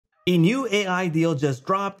A new AI deal just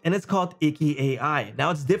dropped and it's called IKI.AI.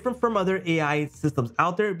 Now it's different from other AI systems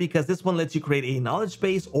out there because this one lets you create a knowledge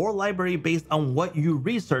base or library based on what you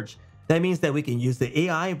research. That means that we can use the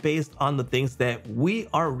AI based on the things that we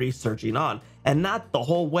are researching on and not the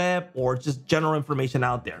whole web or just general information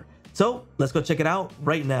out there. So let's go check it out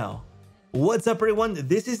right now. What's up everyone,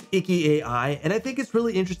 this is IKI.AI and I think it's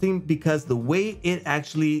really interesting because the way it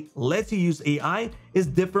actually lets you use AI is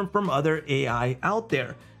different from other AI out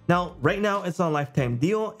there. Now, right now it's on a lifetime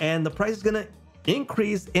deal and the price is gonna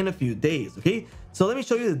increase in a few days, okay? So let me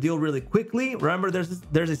show you the deal really quickly. Remember, there's a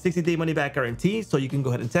 60-day money-back guarantee, so you can go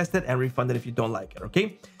ahead and test it and refund it if you don't like it,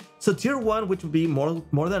 okay? So tier 1, which would be more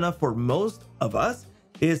than enough for most of us,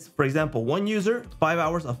 is, for example, 1 user, 5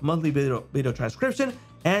 hours of monthly video transcription,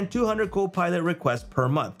 and 200 copilot requests per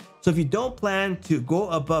month. So if you don't plan to go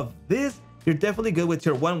above this, you're definitely good with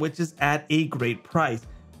tier 1, which is at a great price.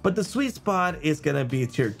 But the sweet spot is gonna be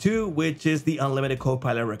tier 2, which is the unlimited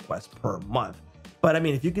copilot requests per month. But I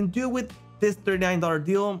mean, if you can do with this $39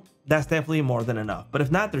 deal, that's definitely more than enough. But if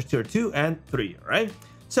not, there's tier 2 and 3, right?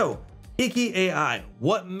 So IKI.AI,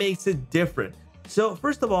 what makes it different? So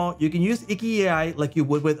first of all, you can use IKI.AI like you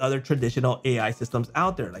would with other traditional AI systems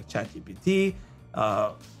out there, like ChatGPT,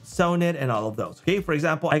 Sonnet, and all of those. Okay, for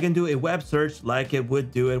example, I can do a web search like it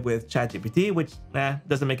would do it with ChatGPT, which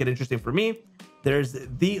doesn't make it interesting for me. There's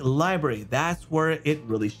the library. That's where it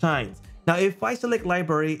really shines. Now, if I select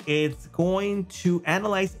library, it's going to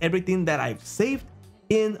analyze everything that I've saved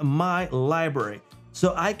in my library.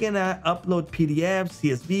 So I can upload PDFs,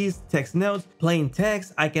 CSVs, text notes, plain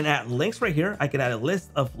text. I can add links right here. I can add a list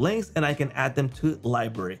of links and I can add them to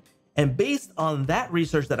library. And based on that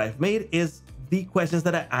research that I've made is the questions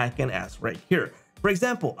that I can ask right here. For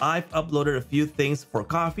example, I've uploaded a few things for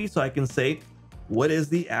coffee. So I can say, what is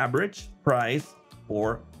the average price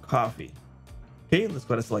for coffee? Okay, let's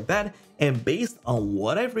go ahead and select that. And based on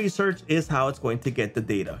what I've researched is how it's going to get the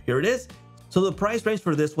data. Here it is. So the price range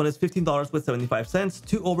for this one is $15.75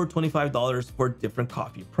 to over $25 for different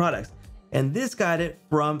coffee products. And this got it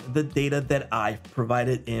from the data that I've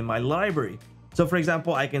provided in my library. So for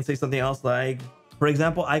example, I can say something else like, for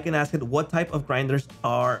example, I can ask it what type of grinders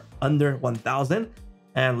are under 1,000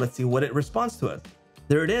 and let's see what it responds to us.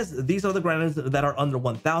 There it is. These are the grinders that are under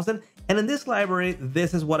 1,000. And in this library,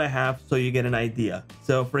 this is what I have so you get an idea.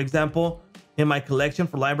 So for example, in my collection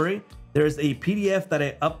for library, there's a PDF that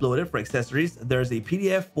I uploaded for accessories. There's a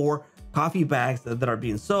PDF for coffee bags that are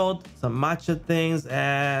being sold, some matcha things,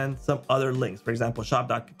 and some other links. For example,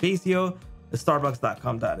 shop.casio,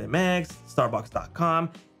 starbucks.com.mx, starbucks.com,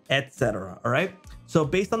 etc. All right. So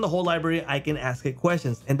based on the whole library, I can ask it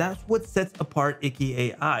questions, and that's what sets apart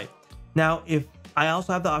IKI.AI. Now, if I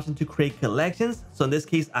also have the option to create collections. So in this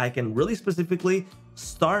case, I can really specifically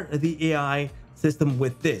start the AI system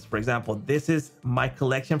with this. For example, this is my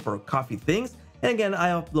collection for coffee things. And again, I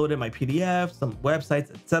uploaded my PDF, some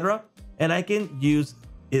websites, etc. And I can use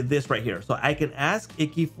this right here. So I can ask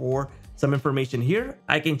Iki for some information here.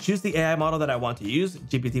 I can choose the AI model that I want to use,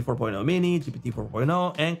 GPT 4.0 mini, GPT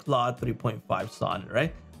 4.0, and Claude 3.5 Sonnet,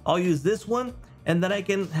 right? I'll use this one. And then I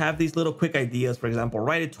can have these little quick ideas, for example,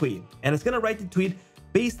 write a tweet. And it's going to write the tweet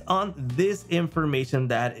based on this information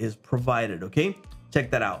that is provided, okay? Check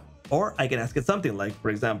that out. Or I can ask it something like, for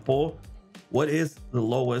example, what is the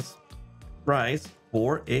lowest price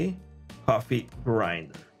for a coffee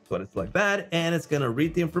grinder? So it's like that, and it's going to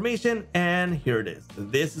read the information, and here it is.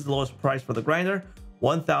 This is the lowest price for the grinder,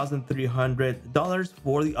 $1,300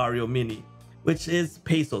 for the Oreo Mini, which is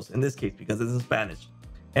pesos in this case because it's in Spanish.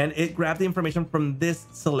 And it grabbed the information from this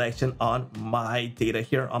selection on my data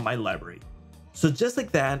here on my library. So just like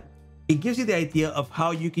that, it gives you the idea of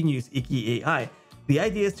how you can use IKI.AI. The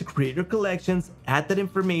idea is to create your collections, add that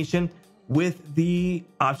information with the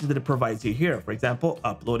options that it provides you here. For example,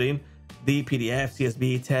 uploading the PDF,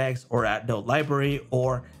 CSV, text, or add note library,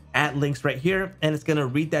 or add links right here. And it's gonna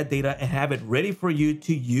read that data and have it ready for you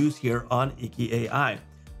to use here on IKI.AI.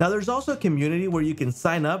 Now, there's also a community where you can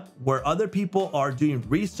sign up where other people are doing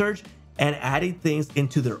research and adding things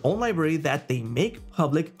into their own library that they make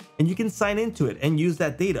public, and you can sign into it and use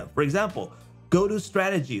that data. For example, go-to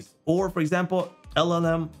strategies, or for example,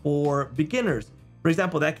 LLM for beginners. For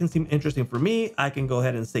example, that can seem interesting for me. I can go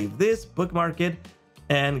ahead and save this, bookmark it,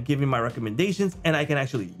 and give me my recommendations. And I can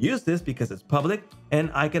actually use this because it's public. And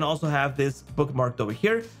I can also have this bookmarked over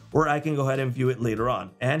here where I can go ahead and view it later on.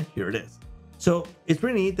 And here it is. So it's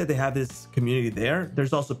pretty neat that they have this community there.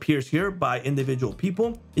 There's also peers here by individual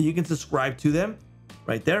people, and you can subscribe to them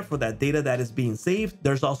right there for that data that is being saved.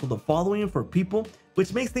 There's also the following for people,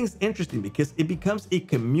 which makes things interesting because it becomes a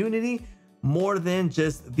community more than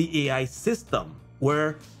just the AI system,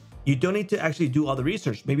 where you don't need to actually do all the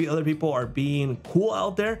research. Maybe other people are being cool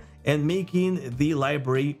out there and making the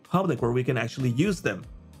library public where we can actually use them.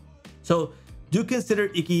 So do consider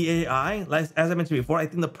IKI.AI. As I mentioned before, I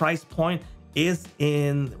think the price point is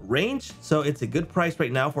in range. So it's a good price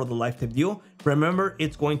right now for the lifetime deal. Remember,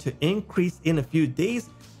 it's going to increase in a few days.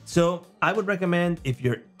 So I would recommend, if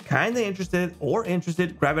you're kind of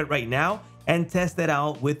interested, grab it right now and test it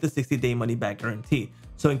out with the 60-day money back guarantee.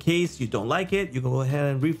 So in case you don't like it, you can go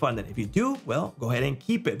ahead and refund it. If you do, well, go ahead and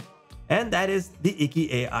keep it. And that is the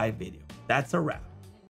IKI.AI video. That's a wrap.